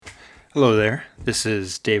Hello there. This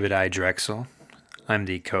is David I. Drexel. I'm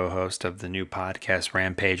the co host of the new podcast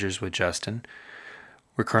Rampagers with Justin.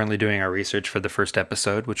 We're currently doing our research for the first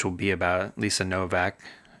episode, which will be about Lisa Novak,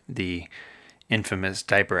 the infamous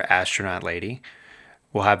diaper astronaut lady.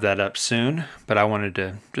 We'll have that up soon, but I wanted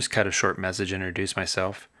to just cut a short message, introduce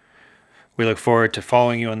myself. We look forward to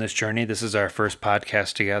following you on this journey. This is our first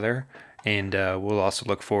podcast together, and we'll also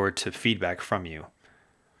look forward to feedback from you.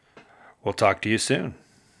 We'll talk to you soon.